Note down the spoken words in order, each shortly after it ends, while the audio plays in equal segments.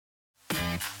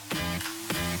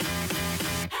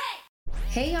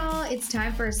Hey y'all, it's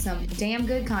time for some damn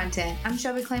good content. I'm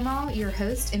Shelby Claymall, your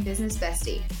host and business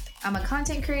bestie. I'm a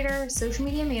content creator, social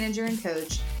media manager and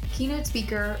coach, keynote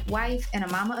speaker, wife, and a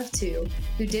mama of two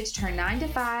who ditched her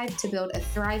 9-to-5 to build a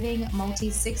thriving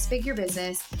multi-six-figure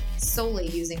business solely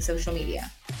using social media.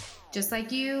 Just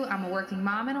like you, I'm a working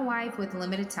mom and a wife with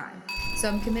limited time. So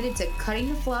I'm committed to cutting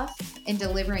the fluff and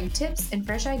delivering tips and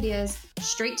fresh ideas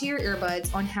straight to your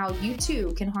earbuds on how you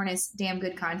too can harness damn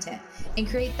good content and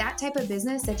create that type of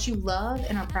business that you love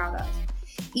and are proud of.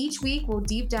 Each week, we'll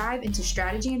deep dive into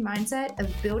strategy and mindset of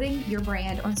building your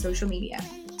brand on social media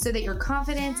so that your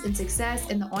confidence and success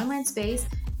in the online space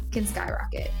can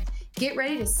skyrocket. Get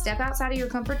ready to step outside of your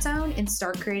comfort zone and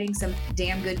start creating some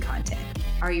damn good content.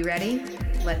 Are you ready?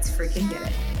 Let's freaking get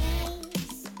it.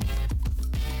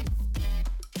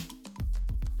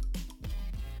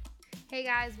 Hey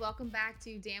guys, welcome back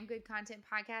to Damn Good Content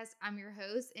Podcast. I'm your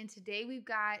host, and today we've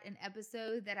got an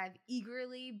episode that I've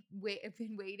eagerly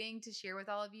been waiting to share with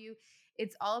all of you.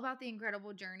 It's all about the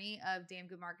incredible journey of Damn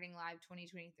Good Marketing Live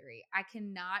 2023. I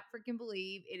cannot freaking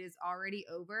believe it is already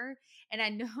over, and I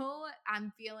know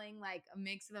I'm feeling like a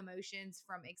mix of emotions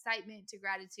from excitement to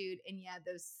gratitude, and yeah,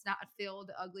 those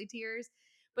snot-filled ugly tears.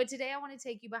 But today I want to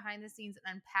take you behind the scenes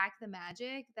and unpack the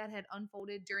magic that had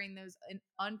unfolded during those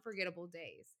unforgettable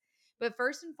days. But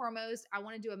first and foremost, I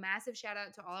want to do a massive shout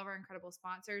out to all of our incredible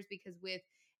sponsors because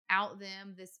without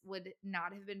them, this would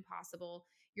not have been possible.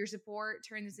 Your support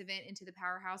turned this event into the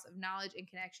powerhouse of knowledge and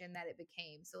connection that it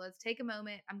became. So let's take a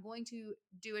moment. I'm going to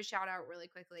do a shout out really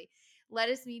quickly.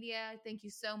 Lettuce Media, thank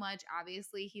you so much.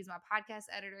 Obviously, he's my podcast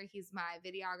editor. He's my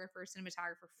videographer,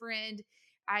 cinematographer friend,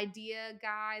 idea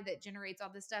guy that generates all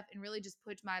this stuff and really just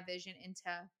puts my vision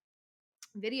into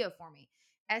video for me.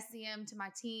 SCM to my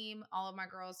team, all of my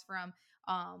girls from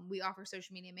we offer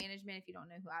social media management. If you don't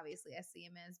know who obviously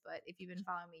SCM is, but if you've been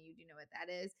following me, you do know what that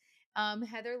is.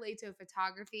 Heather Leto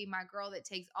Photography, my girl that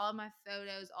takes all of my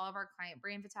photos, all of our client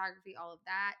brand photography, all of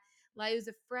that.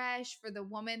 Liuza Fresh for the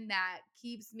woman that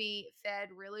keeps me fed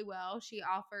really well. She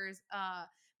offers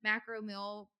macro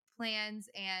meal plans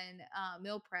and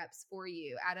meal preps for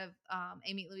you out of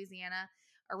Amy, Louisiana.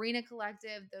 Arena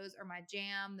Collective, those are my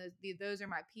jam. Those are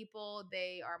my people.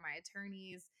 They are my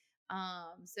attorneys.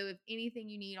 So if anything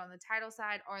you need on the title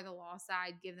side or the law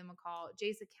side, give them a call.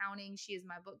 Jace Accounting, she is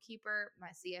my bookkeeper,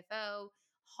 my CFO.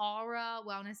 Hara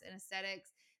Wellness and Aesthetics.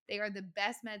 They are the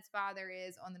best med spa there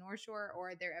is on the North Shore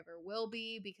or there ever will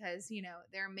be because,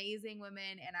 they're amazing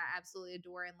women and I absolutely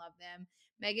adore and love them.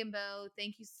 Megan Bow,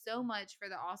 thank you so much for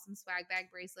the awesome swag bag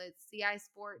bracelets. CI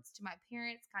Sports to my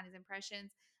parents, Connie's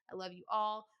Impressions. I love you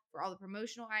all for all the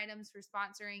promotional items, for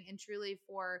sponsoring, and truly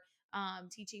for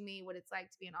teaching me what it's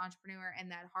like to be an entrepreneur and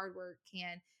that hard work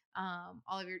can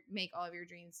make all of your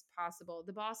dreams possible.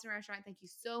 The Boston Restaurant, thank you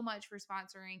so much for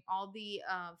sponsoring all the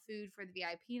food for the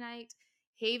VIP night.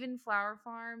 Haven Flower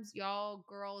Farms, y'all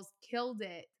girls killed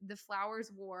it. The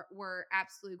flowers were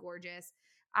absolutely gorgeous.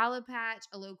 Olive Patch,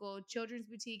 a local children's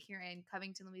boutique here in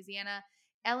Covington, Louisiana.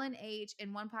 LNH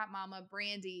and One Pot Mama,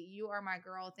 Brandy, you are my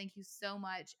girl. Thank you so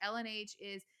much. LNH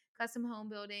is custom home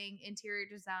building, interior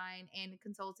design, and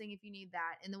consulting if you need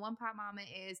that. And the One Pot Mama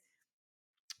is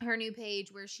her new page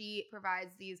where she provides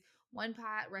these one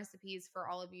pot recipes for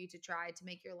all of you to try to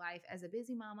make your life as a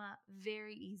busy mama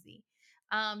very easy.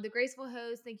 The Graceful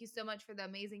Host, thank you so much for the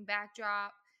amazing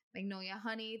backdrop. Magnolia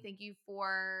Honey, thank you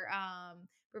for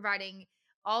providing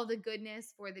all the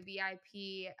goodness for the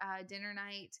VIP dinner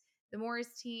night. The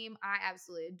Morris team, I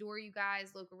absolutely adore you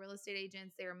guys. Local real estate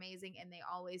agents, they're amazing and they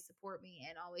always support me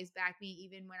and always back me,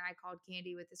 even when I called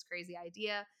Candy with this crazy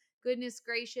idea. Goodness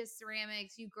Gracious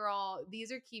Ceramics, you girl, these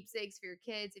are keepsakes for your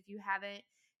kids. If you haven't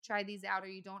tried these out or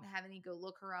you don't have any, go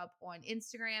look her up on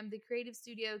Instagram. The Creative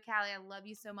Studio, Callie, I love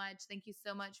you so much. Thank you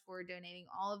so much for donating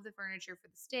all of the furniture for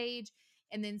the stage.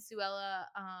 And then Suella,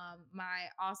 my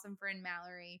awesome friend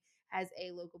Mallory, has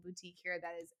a local boutique here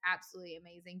that is absolutely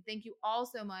amazing. Thank you all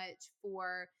so much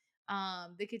for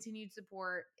the continued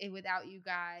support. And without you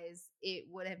guys, it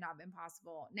would have not been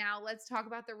possible. Now let's talk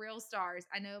about the real stars.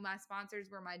 I know my sponsors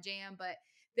were my jam, but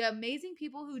the amazing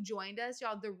people who joined us,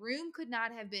 y'all, the room could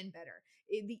not have been better.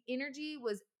 The energy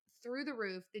was through the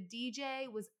roof. The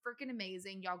DJ was freaking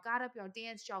amazing. Y'all got up, y'all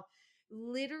danced, y'all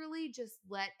literally just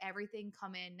let everything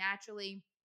come in naturally.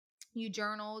 You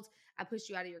journaled. I pushed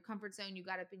you out of your comfort zone. You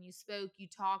got up and you spoke. You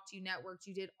talked. You networked.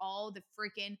 You did all the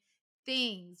freaking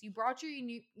things. You brought your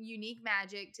unique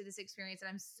magic to this experience. And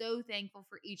I'm so thankful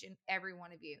for each and every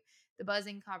one of you. The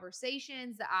buzzing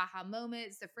conversations, the aha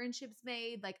moments, the friendships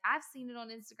made. Like I've seen it on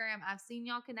Instagram. I've seen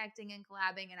y'all connecting and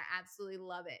collabing and I absolutely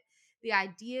love it. The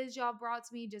ideas y'all brought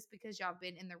to me just because y'all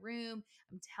been in the room.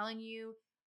 I'm telling you,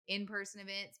 in-person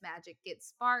events, magic gets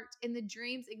sparked, and the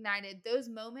dreams ignited. Those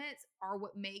moments are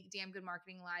what make Damn Good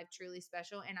Marketing Live truly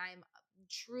special. And I am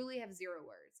truly have zero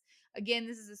words. Again,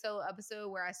 this is a solo episode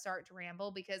where I start to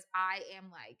ramble because I am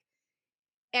like,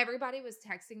 everybody was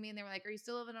texting me and they were like, "Are you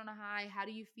still living on a high? How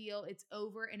do you feel? It's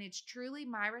over." And it's truly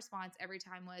my response every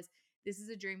time was, "This is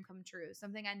a dream come true.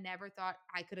 Something I never thought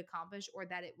I could accomplish or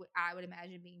that I would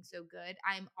imagine being so good."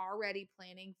 I'm already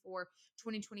planning for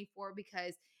 2024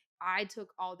 because I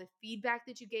took all the feedback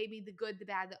that you gave me, the good, the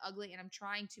bad, the ugly, and I'm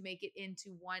trying to make it into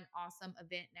one awesome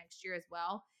event next year as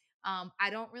well. I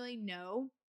don't really know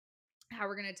how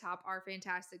we're going to top our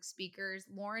fantastic speakers.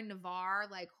 Lauren Navarre,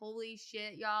 like, holy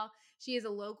shit, y'all. She is a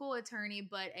local attorney,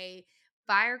 but a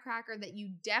firecracker that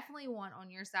you definitely want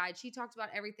on your side. She talked about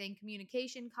everything,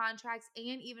 communication, contracts,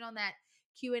 and even on that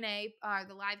Q&A,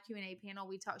 the live Q&A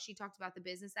panel, she talked about the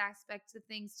business aspects of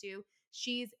things too.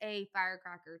 She's a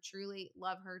firecracker. Truly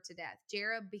love her to death.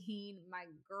 Jara Bean, my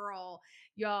girl,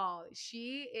 y'all.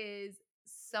 She is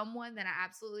someone that I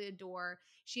absolutely adore.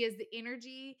 She has the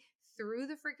energy through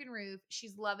the freaking roof.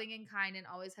 She's loving and kind and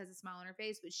always has a smile on her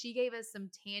face, but she gave us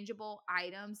some tangible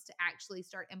items to actually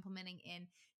start implementing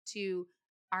into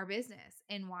our business.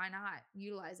 And why not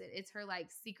utilize it? It's her like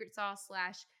secret sauce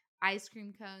slash ice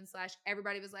cream cone slash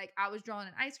everybody was like, I was drawing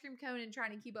an ice cream cone and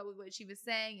trying to keep up with what she was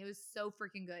saying. It was so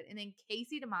freaking good. And then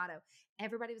Casey D'Amato,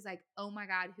 everybody was like, oh my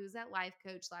God, who's that life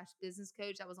coach slash business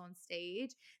coach that was on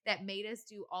stage that made us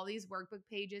do all these workbook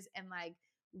pages and like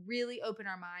really open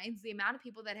our minds. The amount of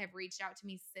people that have reached out to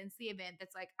me since the event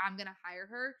that's like, I'm going to hire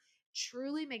her,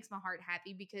 truly makes my heart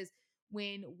happy because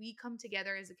when we come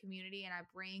together as a community and I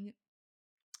bring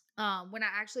when I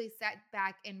actually sat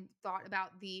back and thought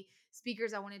about the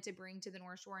speakers I wanted to bring to the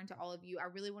North Shore and to all of you, I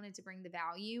really wanted to bring the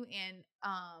value and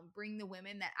bring the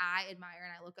women that I admire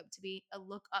and I look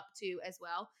up to as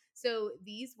well. So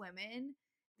these women,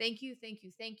 thank you, thank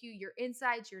you, thank you. Your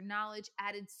insights, your knowledge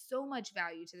added so much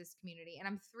value to this community, and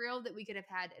I'm thrilled that we could have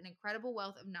had an incredible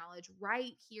wealth of knowledge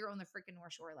right here on the freaking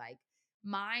North Shore. Like,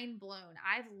 mind blown.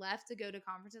 I've left to go to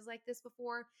conferences like this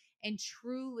before, and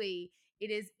truly it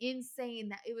is insane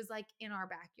that it was like in our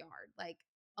backyard, like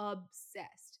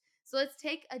obsessed. So let's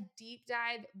take a deep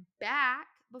dive back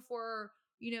before,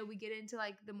 we get into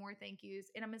like the more thank yous.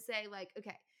 And I'm going to say like,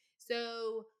 okay,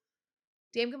 so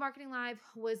Damn Good Marketing Live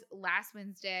was last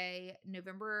Wednesday,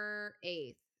 November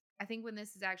 8th. I think when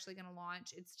this is actually going to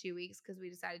launch, it's 2 weeks because we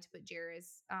decided to put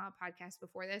Jara's podcast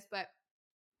before this, but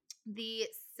the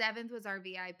 7th was our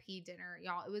VIP dinner,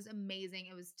 y'all. It was amazing.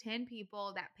 It was 10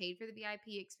 people that paid for the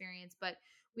VIP experience, but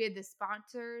we had the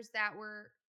sponsors that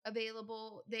were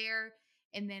available there.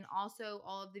 And then also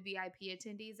all of the VIP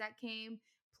attendees that came,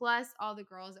 plus all the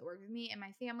girls that worked with me and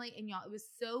my family. And y'all, it was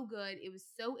so good. It was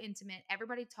so intimate.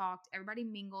 Everybody talked, everybody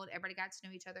mingled, everybody got to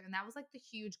know each other. And that was like the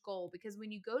huge goal because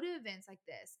when you go to events like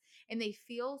this and they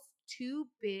feel too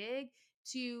big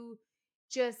to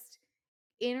just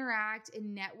interact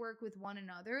and network with one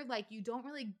another, like you don't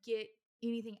really get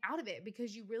anything out of it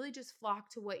because you really just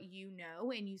flock to what you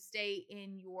know and you stay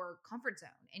in your comfort zone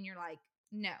and you're like,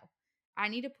 no, I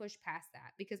need to push past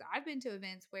that because I've been to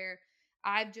events where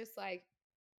I've just like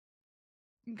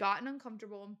gotten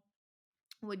uncomfortable,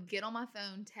 would get on my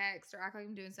phone, text, or act like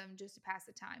I'm doing something just to pass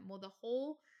the time. Well, the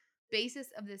whole basis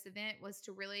of this event was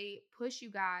to really push you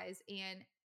guys and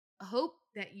hope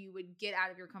that you would get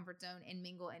out of your comfort zone and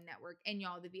mingle and network. And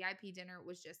y'all, the VIP dinner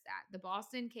was just that. The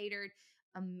Boston catered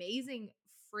amazing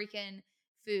freaking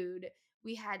food.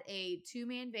 We had a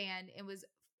 2-man band. It was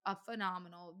a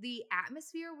phenomenal. The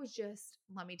atmosphere was just,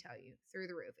 let me tell you, through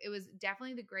the roof. It was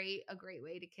definitely a great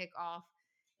way to kick off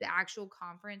the actual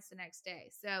conference the next day.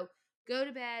 So go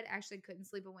to bed. Actually couldn't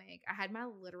sleep a wink. I had my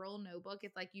literal notebook.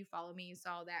 If like you follow me, you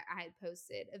saw that I had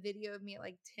posted a video of me at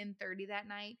like 10:30 that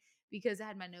night because I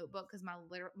had my notebook because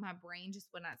my brain just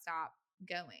would not stop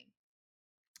going.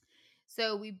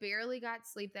 So we barely got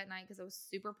sleep that night because I was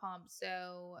super pumped.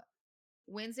 So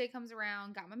Wednesday comes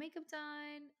around, got my makeup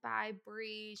done by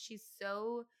Bree. She's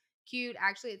so cute.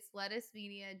 Actually, it's Lettuce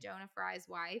Media, Jonah Fry's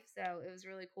wife. So it was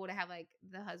really cool to have like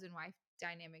the husband wife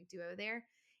dynamic duo there.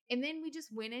 And then we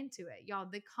just went into it. Y'all,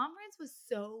 the conference was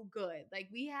so good. Like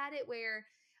we had it where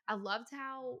I loved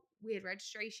how we had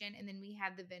registration and then we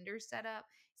had the vendors set up.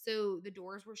 So the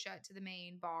doors were shut to the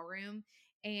main ballroom.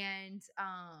 And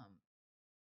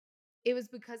it was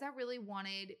because I really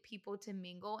wanted people to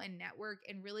mingle and network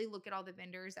and really look at all the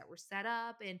vendors that were set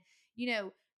up and,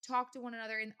 talk to one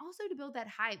another, and also to build that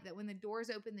hype that when the doors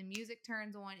open, the music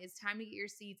turns on, it's time to get your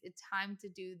seats, it's time to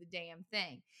do the damn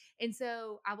thing. And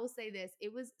so I will say this,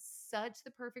 it was such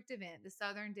the perfect event. The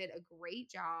Southern did a great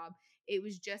job. It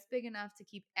was just big enough to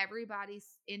keep everybody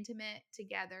intimate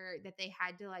together, that they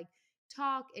had to like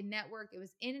talk and network. It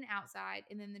was in and outside,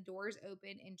 and then the doors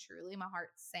opened, and truly my heart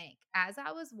sank as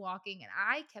I was walking, and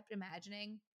I kept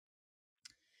imagining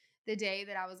the day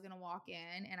that I was going to walk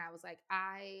in, and I was like,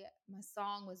 my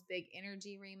song was Big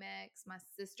Energy Remix. My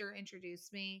sister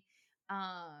introduced me.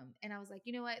 And I was like,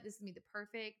 you know what? This is gonna be the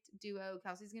perfect duo.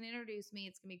 Kelsey's gonna introduce me.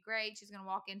 It's gonna be great. She's gonna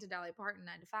walk into Dolly Parton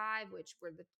 9 to 5, which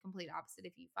we're the complete opposite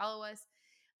if you follow us.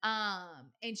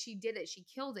 And she did it. She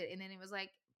killed it. And then it was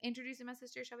like, introducing my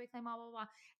sister, Shelby Clay, blah, blah, blah.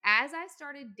 As I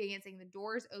started dancing, the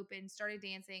doors opened, started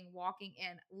dancing, walking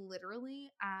in,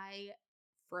 literally, I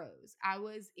froze. I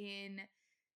was in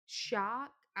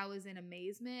shock. I was in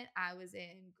amazement. I was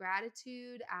in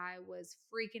gratitude. I was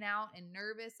freaking out and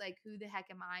nervous. Like, who the heck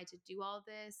am I to do all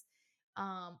this?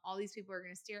 All these people are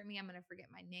going to stare at me. I'm going to forget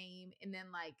my name. And then,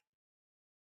 like,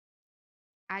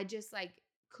 I just like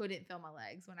couldn't feel my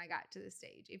legs when I got to the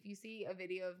stage. If you see a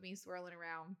video of me swirling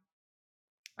around,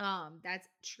 that's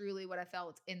truly what I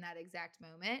felt in that exact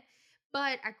moment.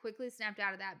 But I quickly snapped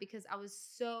out of that because I was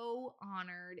so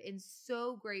honored and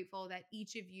so grateful that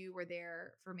each of you were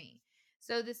there for me.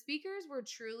 So the speakers were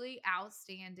truly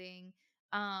outstanding.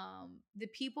 The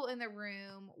people in the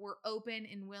room were open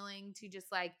and willing to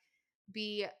just like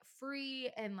be free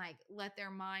and like let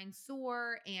their mind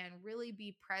soar and really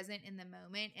be present in the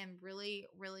moment and really,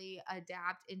 really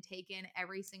adapt and take in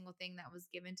every single thing that was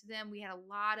given to them. We had a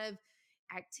lot of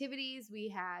activities. We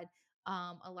had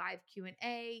a live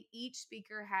Q&A. Each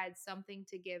speaker had something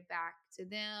to give back to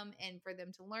them and for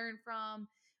them to learn from.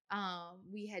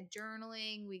 We had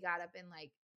journaling. We got up and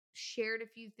like shared a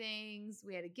few things.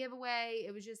 We had a giveaway.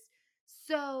 It was just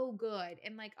so good.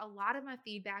 And like a lot of my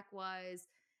feedback was,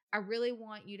 I really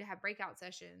want you to have breakout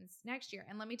sessions next year.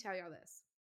 And let me tell y'all this.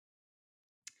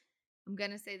 I'm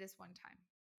going to say this one time.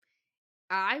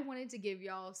 I wanted to give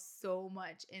y'all so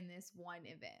much in this one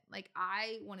event. Like,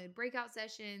 I wanted breakout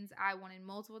sessions. I wanted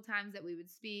multiple times that we would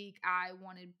speak. I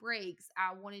wanted breaks.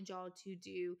 I wanted y'all to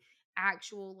do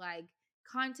actual like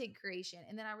content creation.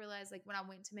 And then I realized, like, when I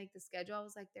went to make the schedule, I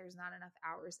was like, there's not enough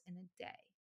hours in a day.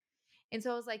 And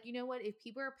so I was like, you know what? If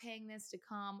people are paying this to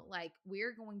come, like,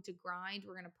 we're going to grind.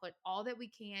 We're going to put all that we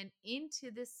can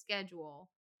into this schedule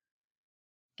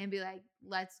and be like,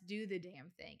 let's do the damn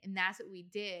thing. And that's what we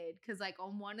did. Cause like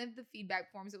on one of the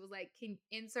feedback forms, it was like, can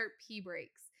insert pee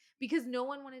breaks, because no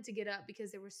one wanted to get up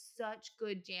because there was such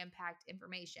good jam-packed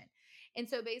information. And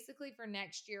so basically for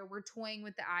next year, we're toying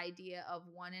with the idea of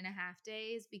 1.5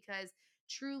 days, because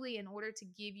truly, in order to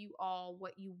give you all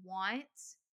what you want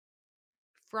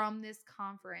from this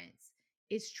conference,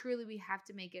 it's truly, we have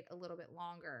to make it a little bit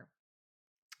longer.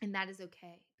 And that is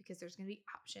okay, because there's going to be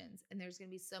options and there's going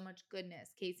to be so much goodness.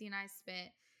 Casey and I spent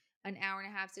an hour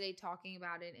and a half today talking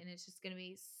about it, and it's just going to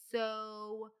be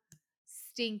so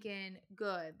stinking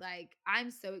good. Like, I'm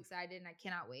so excited and I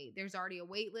cannot wait. There's already a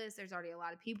wait list. There's already a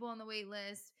lot of people on the wait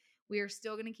list. We are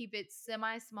still going to keep it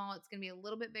semi-small. It's going to be a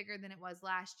little bit bigger than it was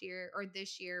last year or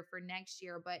this year for next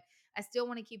year, but I still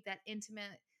want to keep that intimate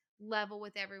level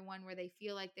with everyone where they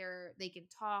feel like they can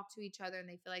talk to each other and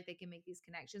they feel like they can make these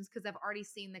connections, because I've already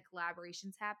seen the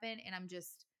collaborations happen, and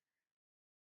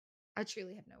I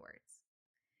truly have no words.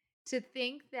 To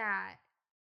think that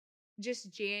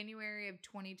just January of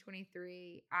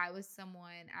 2023, I was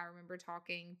someone, I remember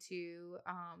talking to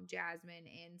Jasmine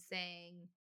and saying,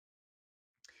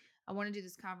 I want to do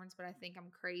this conference, but I think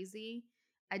I'm crazy.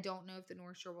 I don't know if the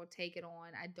North Shore will take it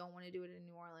on. I don't want to do it in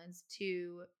New Orleans.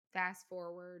 To fast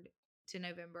forward to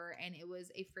November, and it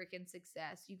was a freaking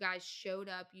success. You guys showed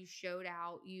up, you showed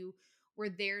out, you were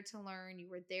there to learn, you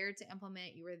were there to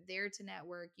implement, you were there to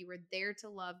network, you were there to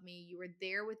love me, you were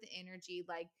there with the energy.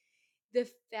 Like, the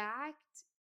fact,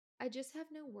 I just have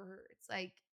no words.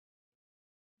 Like,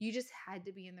 you just had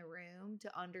to be in the room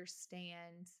to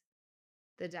understand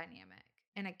the dynamic.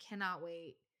 And I cannot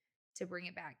wait to bring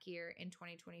it back here in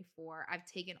 2024. I've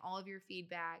taken all of your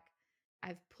feedback,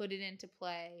 I've put it into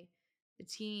play. The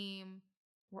team,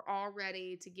 we're all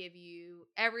ready to give you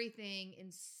everything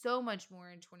and so much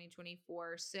more in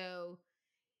 2024. So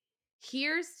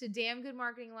here's to Damn Good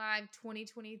Marketing Live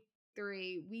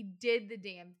 2023. We did the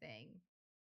damn thing.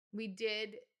 We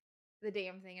did the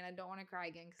damn thing. And I don't want to cry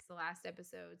again, because the last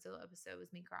episode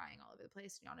was me crying all over the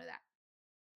place. And y'all know that.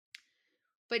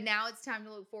 But now it's time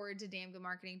to look forward to Damn Good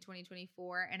Marketing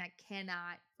 2024. And I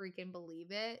cannot freaking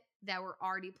believe it that we're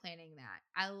already planning that.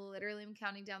 I literally am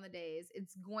counting down the days.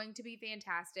 It's going to be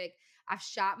fantastic. I've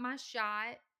shot my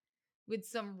shot with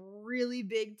some really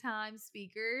big time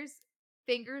speakers.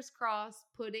 Fingers crossed,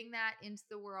 putting that into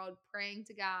the world, praying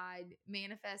to God,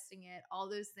 manifesting it, all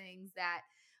those things that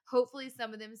hopefully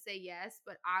some of them say yes,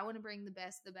 but I want to bring the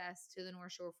best of the best to the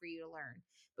North Shore for you to learn.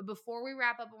 But before we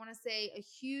wrap up, I want to say a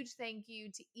huge thank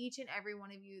you to each and every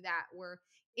one of you that were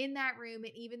in that room,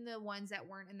 and even the ones that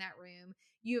weren't in that room.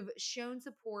 You've shown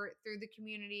support through the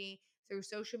community, through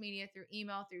social media, through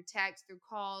email, through text, through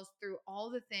calls, through all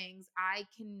the things. I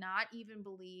cannot even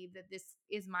believe that this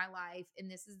is my life and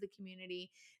this is the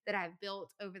community that I've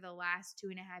built over the last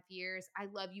 2.5 years. I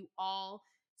love you all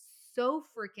so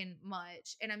freaking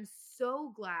much. And I'm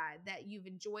so glad that you've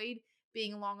enjoyed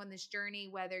being along on this journey,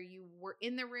 whether you were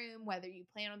in the room, whether you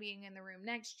plan on being in the room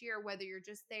next year, whether you're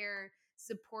just there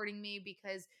supporting me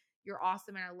because you're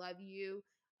awesome and I love you.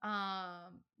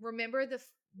 Remember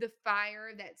the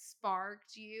fire that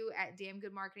sparked you at Damn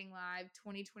Good Marketing Live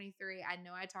 2023. I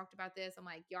know I talked about this. I'm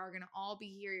like, y'all are going to all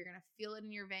be here. You're going to feel it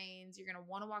in your veins. You're going to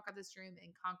want to walk out this room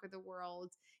and conquer the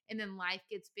world. And then life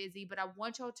gets busy. But I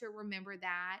want y'all to remember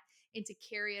that and to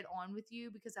carry it on with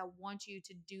you, because I want you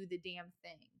to do the damn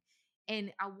thing.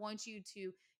 And I want you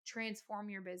to transform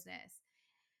your business.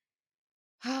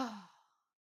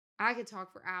 I could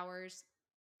talk for hours.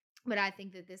 But I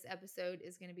think that this episode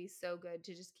is going to be so good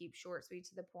to just keep short, sweet,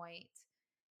 to the point.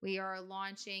 We are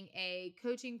launching a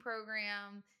coaching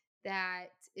program that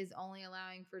is only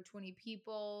allowing for 20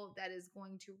 people, that is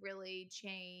going to really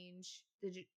change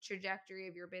the trajectory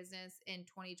of your business in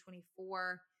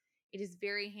 2024. It is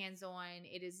very hands-on.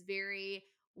 It is very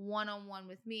one-on-one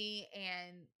with me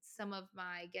and some of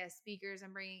my guest speakers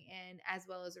I'm bringing in, as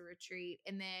well as a retreat.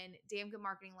 And then Damn Good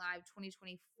Marketing Live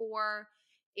 2024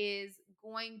 is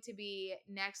going to be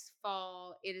next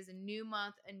fall. It is a new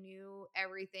month, a new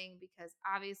everything, because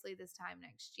obviously this time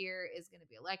next year is going to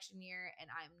be election year and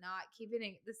I'm not keeping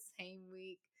it the same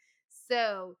week.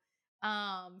 So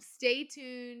stay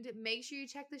tuned. Make sure you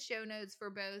check the show notes for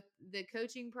both the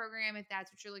coaching program, if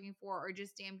that's what you're looking for, or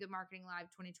just Damn Good Marketing Live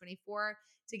 2024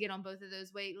 to get on both of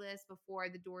those wait lists before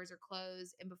the doors are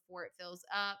closed and before it fills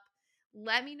up.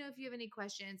 Let me know if you have any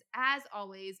questions. As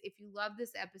always, if you love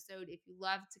this episode, if you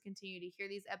love to continue to hear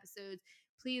these episodes,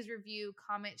 please review,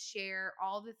 comment, share,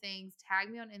 all the things. Tag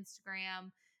me on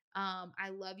Instagram. I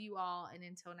love you all. And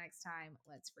until next time,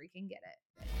 let's freaking get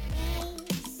it.